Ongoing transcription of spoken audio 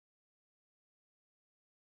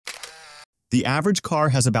The average car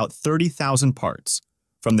has about 30,000 parts,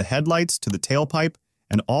 from the headlights to the tailpipe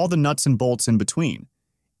and all the nuts and bolts in between.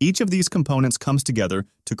 Each of these components comes together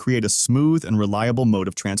to create a smooth and reliable mode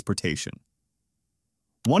of transportation.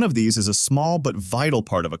 One of these is a small but vital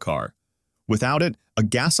part of a car. Without it, a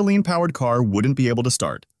gasoline-powered car wouldn't be able to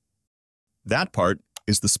start. That part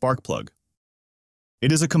is the spark plug.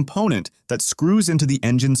 It is a component that screws into the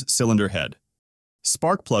engine's cylinder head.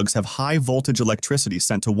 Spark plugs have high-voltage electricity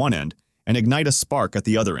sent to one end and ignite a spark at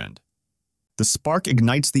the other end. The spark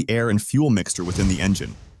ignites the air and fuel mixture within the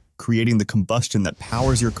engine, creating the combustion that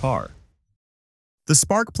powers your car. The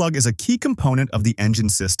spark plug is a key component of the engine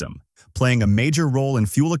system, playing a major role in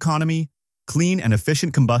fuel economy, clean and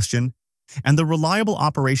efficient combustion, and the reliable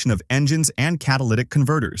operation of engines and catalytic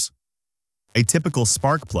converters. A typical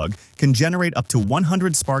spark plug can generate up to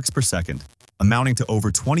 100 sparks per second, amounting to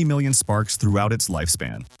over 20 million sparks throughout its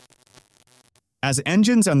lifespan. As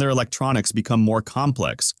engines and their electronics become more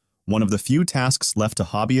complex, one of the few tasks left to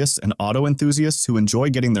hobbyists and auto enthusiasts who enjoy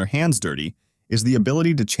getting their hands dirty is the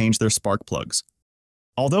ability to change their spark plugs.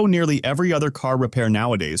 Although nearly every other car repair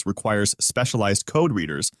nowadays requires specialized code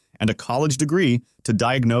readers and a college degree to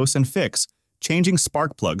diagnose and fix, changing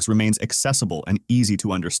spark plugs remains accessible and easy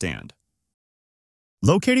to understand.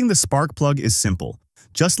 Locating the spark plug is simple.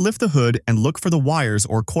 Just lift the hood and look for the wires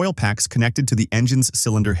or coil packs connected to the engine's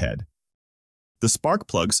cylinder head. The spark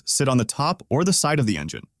plugs sit on the top or the side of the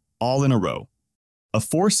engine, all in a row. A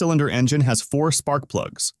 4-cylinder engine has 4 spark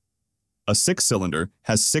plugs. A 6-cylinder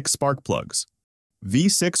has 6 spark plugs.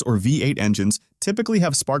 V6 or V8 engines typically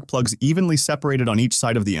have spark plugs evenly separated on each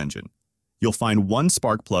side of the engine. You'll find 1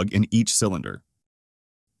 spark plug in each cylinder.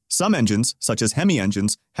 Some engines, such as Hemi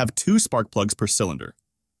engines, have 2 spark plugs per cylinder.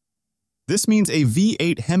 This means a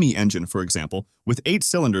V8 Hemi engine, for example, with 8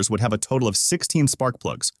 cylinders would have a total of 16 spark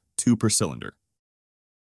plugs, 2 per cylinder.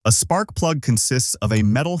 A spark plug consists of a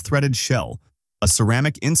metal-threaded shell, a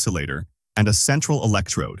ceramic insulator, and a central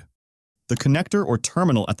electrode. The connector or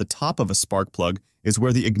terminal at the top of a spark plug is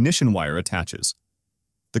where the ignition wire attaches.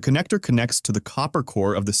 The connector connects to the copper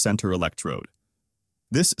core of the center electrode.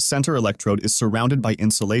 This center electrode is surrounded by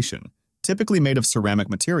insulation, typically made of ceramic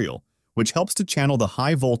material, which helps to channel the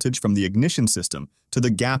high voltage from the ignition system to the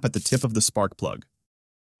gap at the tip of the spark plug.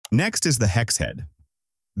 Next is the hex head.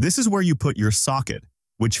 This is where you put your socket,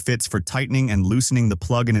 which fits for tightening and loosening the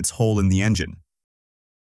plug in its hole in the engine.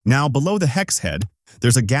 Now, below the hex head,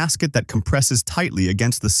 there's a gasket that compresses tightly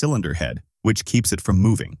against the cylinder head, which keeps it from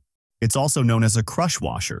moving. It's also known as a crush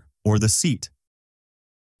washer, or the seat.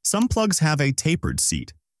 Some plugs have a tapered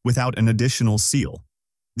seat, without an additional seal.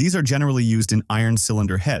 These are generally used in iron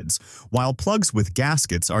cylinder heads, while plugs with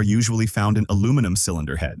gaskets are usually found in aluminum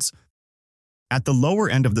cylinder heads. At the lower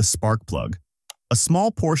end of the spark plug, a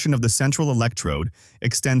small portion of the central electrode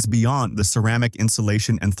extends beyond the ceramic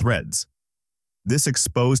insulation and threads. This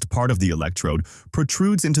exposed part of the electrode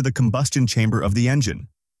protrudes into the combustion chamber of the engine.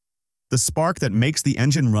 The spark that makes the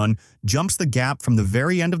engine run jumps the gap from the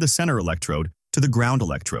very end of the center electrode to the ground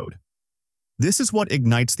electrode. This is what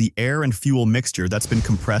ignites the air and fuel mixture that's been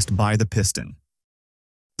compressed by the piston.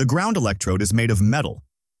 The ground electrode is made of metal,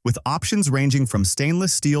 with options ranging from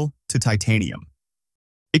stainless steel to titanium.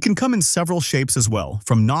 It can come in several shapes as well,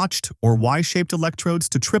 from notched or Y-shaped electrodes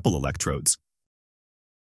to triple electrodes.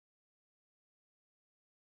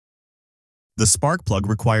 The spark plug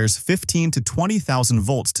requires 15 to 20,000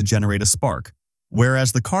 volts to generate a spark,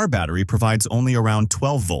 whereas the car battery provides only around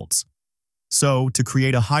 12 volts. So, to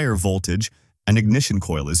create a higher voltage, an ignition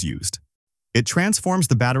coil is used. It transforms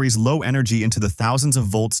the battery's low energy into the thousands of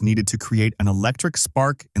volts needed to create an electric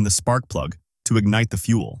spark in the spark plug to ignite the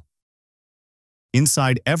fuel.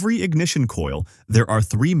 Inside every ignition coil, there are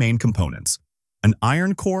 3 main components: an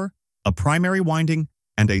iron core, a primary winding,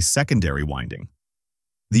 and a secondary winding.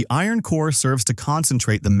 The iron core serves to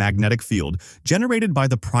concentrate the magnetic field generated by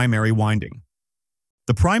the primary winding.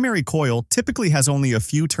 The primary coil typically has only a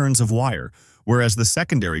few turns of wire, whereas the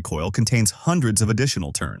secondary coil contains hundreds of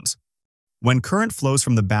additional turns. When current flows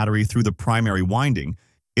from the battery through the primary winding,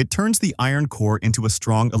 it turns the iron core into a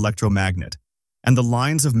strong electromagnet, and the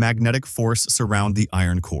lines of magnetic force surround the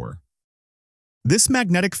iron core. This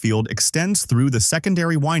magnetic field extends through the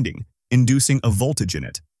secondary winding, inducing a voltage in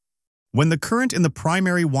it. When the current in the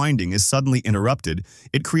primary winding is suddenly interrupted,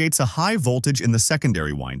 it creates a high voltage in the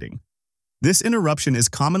secondary winding. This interruption is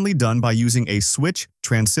commonly done by using a switch,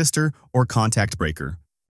 transistor, or contact breaker.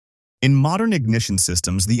 In modern ignition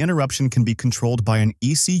systems, the interruption can be controlled by an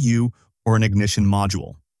ECU or an ignition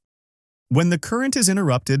module. When the current is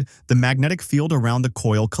interrupted, the magnetic field around the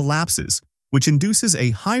coil collapses, which induces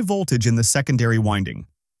a high voltage in the secondary winding.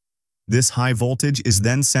 This high voltage is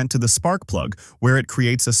then sent to the spark plug, where it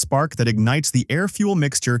creates a spark that ignites the air-fuel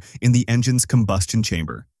mixture in the engine's combustion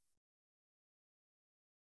chamber.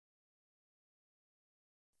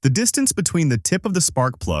 The distance between the tip of the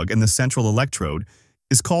spark plug and the central electrode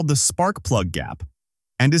is called the spark plug gap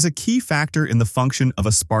and is a key factor in the function of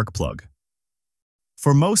a spark plug.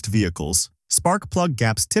 For most vehicles, spark plug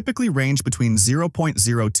gaps typically range between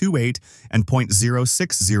 0.028 and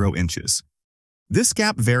 0.060 inches. This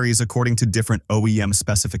gap varies according to different OEM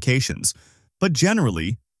specifications, but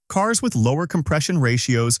generally, cars with lower compression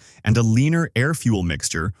ratios and a leaner air-fuel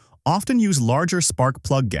mixture often use larger spark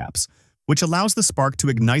plug gaps, which allows the spark to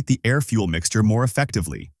ignite the air-fuel mixture more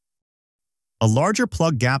effectively. A larger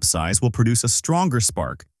plug gap size will produce a stronger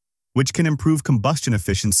spark, which can improve combustion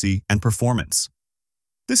efficiency and performance.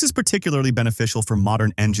 This is particularly beneficial for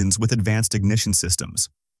modern engines with advanced ignition systems.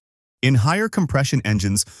 In higher compression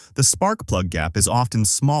engines, the spark plug gap is often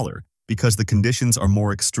smaller because the conditions are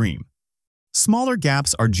more extreme. Smaller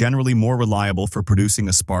gaps are generally more reliable for producing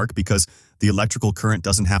a spark because the electrical current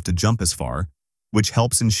doesn't have to jump as far, which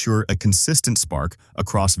helps ensure a consistent spark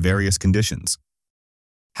across various conditions.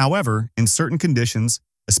 However, in certain conditions,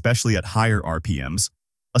 especially at higher RPMs,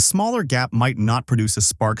 a smaller gap might not produce a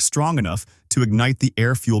spark strong enough to ignite the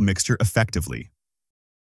air-fuel mixture effectively.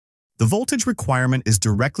 The voltage requirement is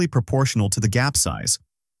directly proportional to the gap size.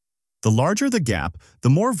 The larger the gap, the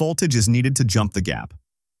more voltage is needed to jump the gap.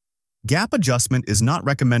 Gap adjustment is not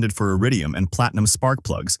recommended for iridium and platinum spark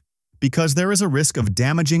plugs because there is a risk of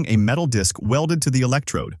damaging a metal disc welded to the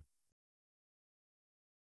electrode.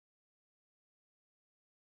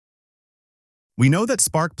 We know that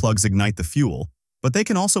spark plugs ignite the fuel, but they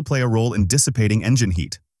can also play a role in dissipating engine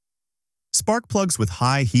heat. Spark plugs with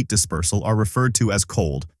high heat dispersal are referred to as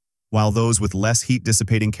cold, while those with less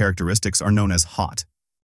heat-dissipating characteristics are known as hot.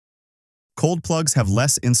 Cold plugs have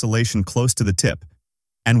less insulation close to the tip,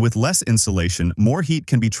 and with less insulation, more heat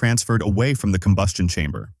can be transferred away from the combustion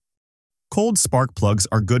chamber. Cold spark plugs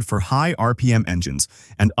are good for high RPM engines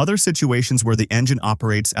and other situations where the engine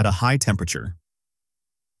operates at a high temperature.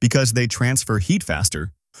 Because they transfer heat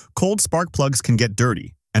faster, cold spark plugs can get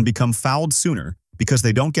dirty and become fouled sooner because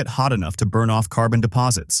they don't get hot enough to burn off carbon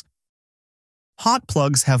deposits. Hot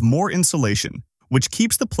plugs have more insulation, which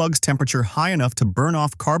keeps the plug's temperature high enough to burn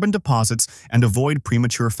off carbon deposits and avoid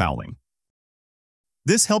premature fouling.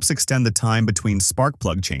 This helps extend the time between spark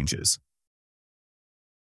plug changes.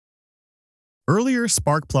 Earlier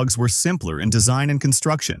spark plugs were simpler in design and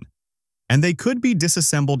construction, and they could be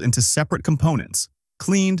disassembled into separate components,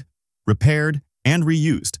 cleaned, repaired, and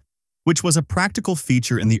reused, which was a practical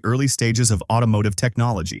feature in the early stages of automotive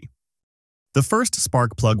technology. The first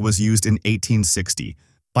spark plug was used in 1860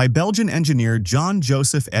 by Belgian engineer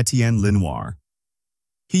Jean-Joseph Etienne Lenoir.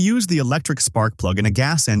 He used the electric spark plug in a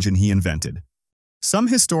gas engine he invented. Some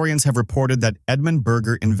historians have reported that Edmund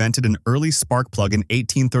Berger invented an early spark plug in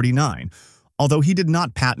 1839, although he did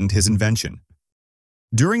not patent his invention.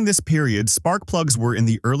 During this period, spark plugs were in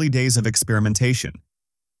the early days of experimentation.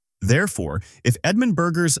 Therefore, if Edmund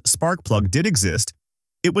Berger's spark plug did exist,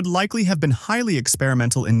 it would likely have been highly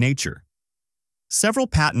experimental in nature. Several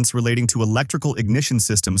patents relating to electrical ignition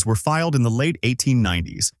systems were filed in the late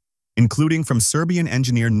 1890s, including from Serbian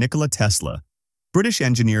engineer Nikola Tesla, British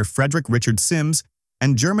engineer Frederick Richard Sims,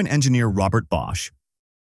 and German engineer Robert Bosch.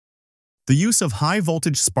 The use of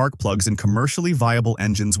high-voltage spark plugs in commercially viable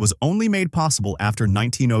engines was only made possible after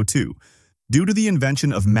 1902 due to the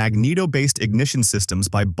invention of magneto-based ignition systems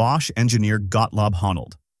by Bosch engineer Gottlob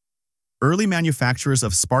Honnold. Early manufacturers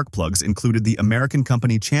of spark plugs included the American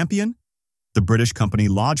company Champion, the British company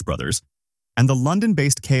Lodge Brothers, and the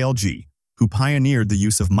London-based KLG, who pioneered the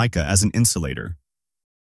use of mica as an insulator.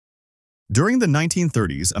 During the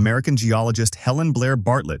 1930s, American geologist Helen Blair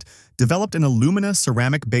Bartlett developed an alumina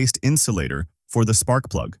ceramic-based insulator for the spark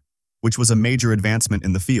plug, which was a major advancement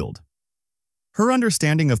in the field. Her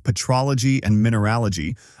understanding of petrology and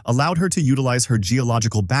mineralogy allowed her to utilize her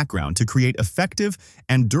geological background to create effective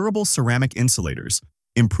and durable ceramic insulators,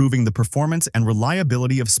 improving the performance and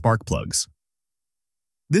reliability of spark plugs.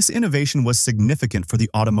 This innovation was significant for the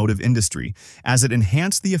automotive industry as it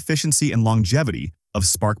enhanced the efficiency and longevity of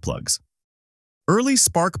spark plugs. Early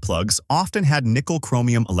spark plugs often had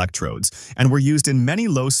nickel-chromium electrodes and were used in many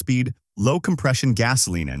low-speed, low-compression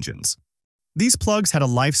gasoline engines. These plugs had a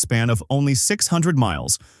lifespan of only 600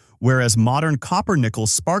 miles, whereas modern copper-nickel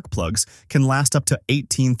spark plugs can last up to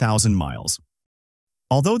 18,000 miles.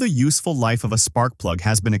 Although the useful life of a spark plug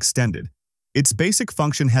has been extended, its basic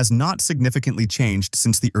function has not significantly changed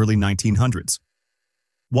since the early 1900s.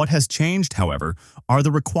 What has changed, however, are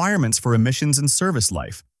the requirements for emissions and service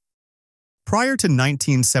life. Prior to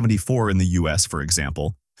 1974 in the US, for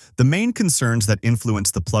example, the main concerns that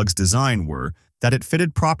influenced the plug's design were that it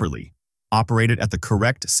fitted properly, operated at the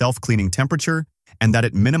correct self-cleaning temperature, and that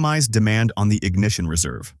it minimized demand on the ignition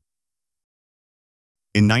reserve.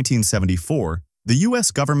 In 1974, the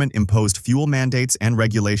U.S. government imposed fuel mandates and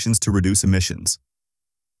regulations to reduce emissions.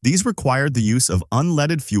 These required the use of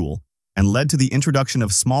unleaded fuel and led to the introduction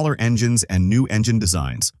of smaller engines and new engine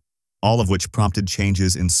designs, all of which prompted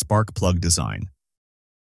changes in spark plug design.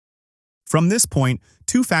 From this point,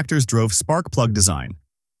 two factors drove spark plug design.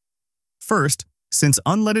 First, since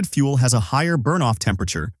unleaded fuel has a higher burn-off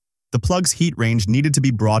temperature, the plug's heat range needed to be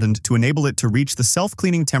broadened to enable it to reach the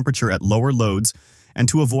self-cleaning temperature at lower loads and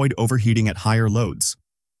to avoid overheating at higher loads.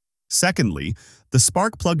 Secondly, the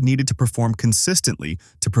spark plug needed to perform consistently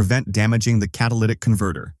to prevent damaging the catalytic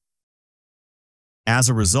converter. As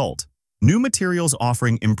a result, new materials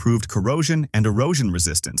offering improved corrosion and erosion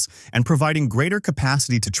resistance and providing greater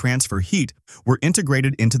capacity to transfer heat were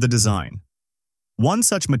integrated into the design. One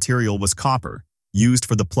such material was copper, used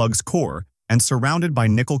for the plug's core and surrounded by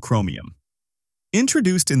nickel chromium.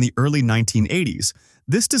 Introduced in the early 1980s,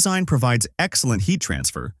 this design provides excellent heat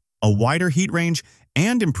transfer, a wider heat range,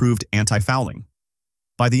 and improved anti-fouling.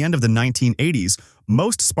 By the end of the 1980s,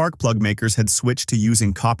 most spark plug makers had switched to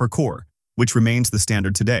using copper core, which remains the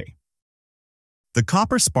standard today. The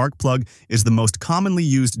copper spark plug is the most commonly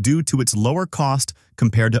used due to its lower cost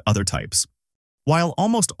compared to other types. While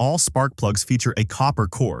almost all spark plugs feature a copper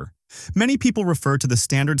core, many people refer to the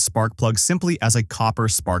standard spark plug simply as a copper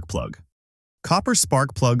spark plug. Copper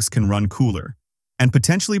spark plugs can run cooler and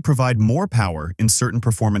potentially provide more power in certain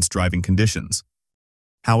performance driving conditions.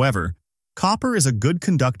 However, copper is a good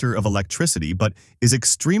conductor of electricity but is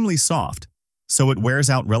extremely soft, so it wears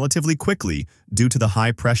out relatively quickly due to the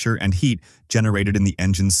high pressure and heat generated in the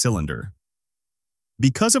engine's cylinder.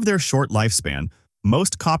 Because of their short lifespan,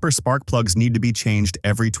 most copper spark plugs need to be changed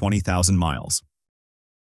every 20,000 miles.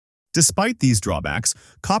 Despite these drawbacks,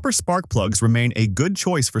 copper spark plugs remain a good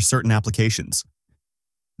choice for certain applications.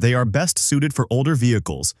 They are best suited for older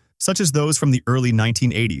vehicles, such as those from the early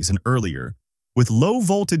 1980s and earlier, with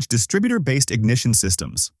low-voltage distributor-based ignition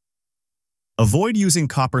systems. Avoid using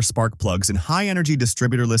copper spark plugs in high-energy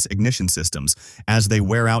distributorless ignition systems as they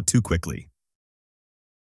wear out too quickly.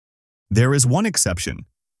 There is one exception.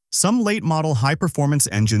 Some late-model high-performance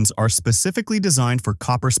engines are specifically designed for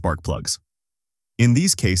copper spark plugs. In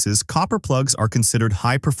these cases, copper plugs are considered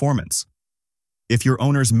high performance. If your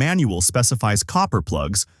owner's manual specifies copper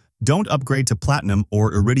plugs, don't upgrade to platinum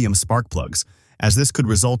or iridium spark plugs, as this could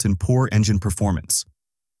result in poor engine performance.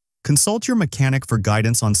 Consult your mechanic for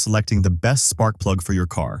guidance on selecting the best spark plug for your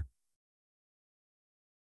car.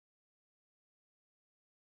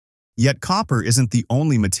 Yet copper isn't the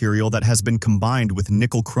only material that has been combined with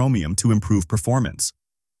nickel chromium to improve performance.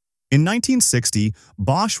 In 1960,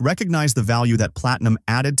 Bosch recognized the value that platinum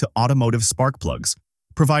added to automotive spark plugs,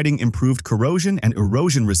 providing improved corrosion and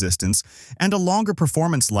erosion resistance and a longer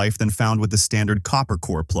performance life than found with the standard copper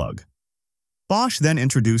core plug. Bosch then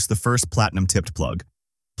introduced the first platinum-tipped plug.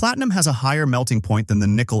 Platinum has a higher melting point than the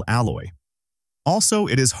nickel alloy. Also,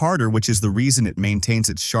 it is harder, which is the reason it maintains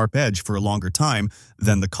its sharp edge for a longer time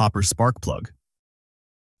than the copper spark plug.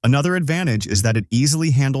 Another advantage is that it easily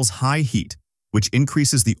handles high heat, which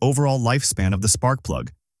increases the overall lifespan of the spark plug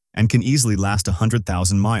and can easily last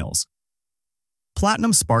 100,000 miles.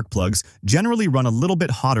 Platinum spark plugs generally run a little bit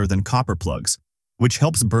hotter than copper plugs, which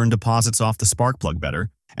helps burn deposits off the spark plug better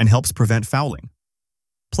and helps prevent fouling.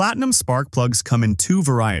 Platinum spark plugs come in two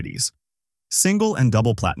varieties, single and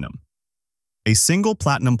double platinum. A single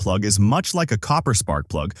platinum plug is much like a copper spark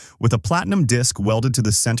plug with a platinum disc welded to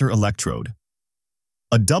the center electrode.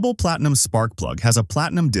 A double platinum spark plug has a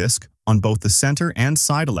platinum disc on both the center and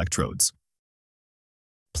side electrodes.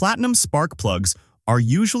 Platinum spark plugs are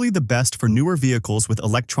usually the best for newer vehicles with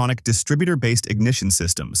electronic distributor-based ignition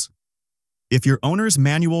systems. If your owner's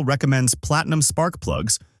manual recommends platinum spark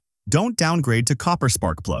plugs, don't downgrade to copper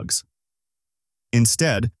spark plugs.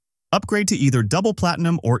 Instead, upgrade to either double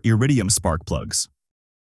platinum or iridium spark plugs.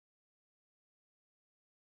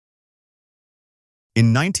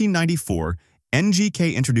 In 1994,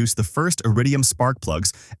 NGK introduced the first iridium spark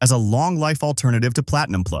plugs as a long-life alternative to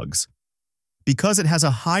platinum plugs. Because it has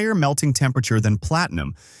a higher melting temperature than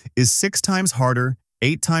platinum, is 6 times harder,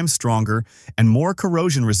 8 times stronger, and more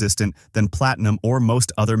corrosion resistant than platinum or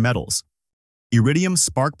most other metals. Iridium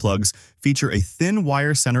spark plugs feature a thin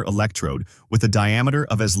wire center electrode with a diameter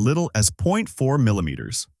of as little as 0.4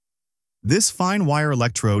 millimeters. This fine wire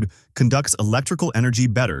electrode conducts electrical energy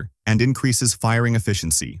better and increases firing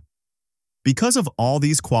efficiency. Because of all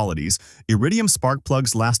these qualities, iridium spark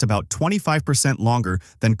plugs last about 25% longer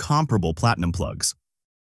than comparable platinum plugs.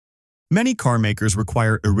 Many car makers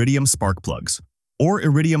require iridium spark plugs, or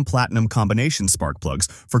iridium-platinum combination spark plugs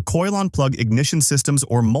for coil-on-plug ignition systems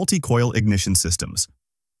or multi-coil ignition systems.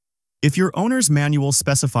 If your owner's manual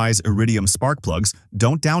specifies iridium spark plugs,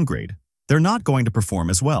 don't downgrade. They're not going to perform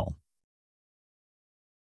as well.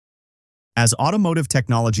 As automotive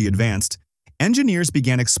technology advanced, engineers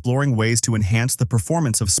began exploring ways to enhance the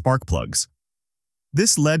performance of spark plugs.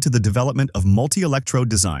 This led to the development of multi-electrode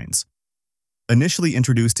designs. Initially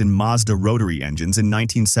introduced in Mazda rotary engines in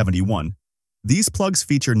 1971, these plugs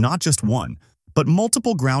feature not just one, but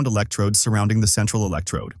multiple ground electrodes surrounding the central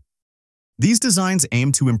electrode. These designs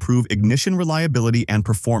aim to improve ignition reliability and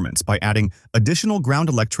performance by adding additional ground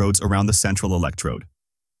electrodes around the central electrode.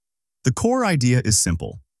 The core idea is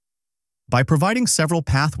simple. By providing several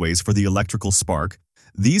pathways for the electrical spark,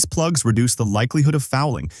 these plugs reduce the likelihood of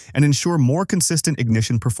fouling and ensure more consistent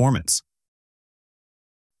ignition performance.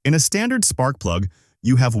 In a standard spark plug,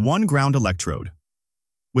 you have one ground electrode.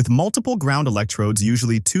 With multiple ground electrodes,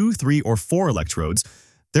 usually 2, 3, or 4 electrodes,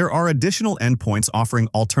 there are additional endpoints offering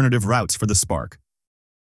alternative routes for the spark.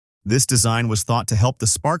 This design was thought to help the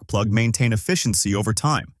spark plug maintain efficiency over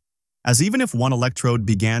time, as even if one electrode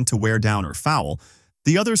began to wear down or foul,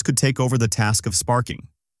 the others could take over the task of sparking.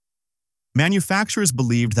 Manufacturers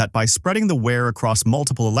believed that by spreading the wear across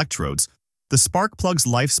multiple electrodes, the spark plug's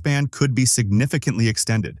lifespan could be significantly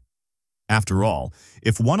extended. After all,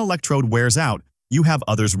 if one electrode wears out, you have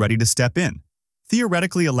others ready to step in,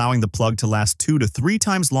 theoretically allowing the plug to last 2 to 3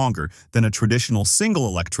 times longer than a traditional single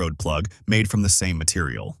electrode plug made from the same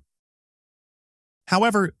material.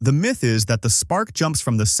 However, the myth is that the spark jumps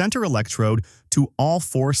from the center electrode to all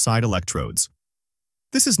 4 side electrodes.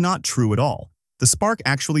 This is not true at all. The spark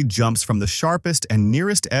actually jumps from the sharpest and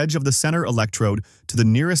nearest edge of the center electrode to the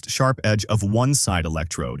nearest sharp edge of one side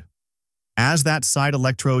electrode. As that side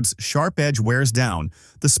electrode's sharp edge wears down,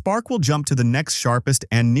 the spark will jump to the next sharpest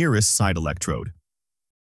and nearest side electrode.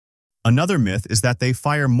 Another myth is that they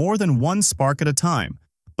fire more than one spark at a time,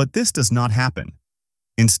 but this does not happen.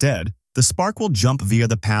 Instead, the spark will jump via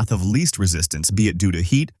the path of least resistance, be it due to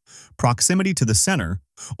heat, proximity to the center,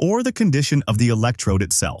 or the condition of the electrode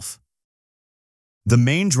itself. The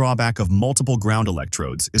main drawback of multiple ground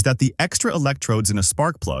electrodes is that the extra electrodes in a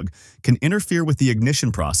spark plug can interfere with the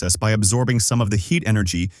ignition process by absorbing some of the heat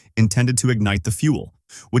energy intended to ignite the fuel,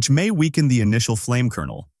 which may weaken the initial flame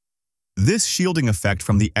kernel. This shielding effect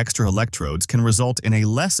from the extra electrodes can result in a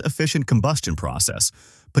less efficient combustion process,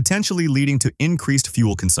 potentially leading to increased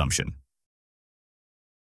fuel consumption.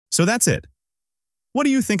 So that's it. What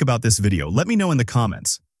do you think about this video? Let me know in the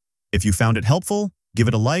comments. If you found it helpful, give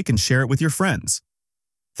it a like and share it with your friends.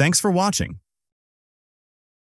 Thanks for watching.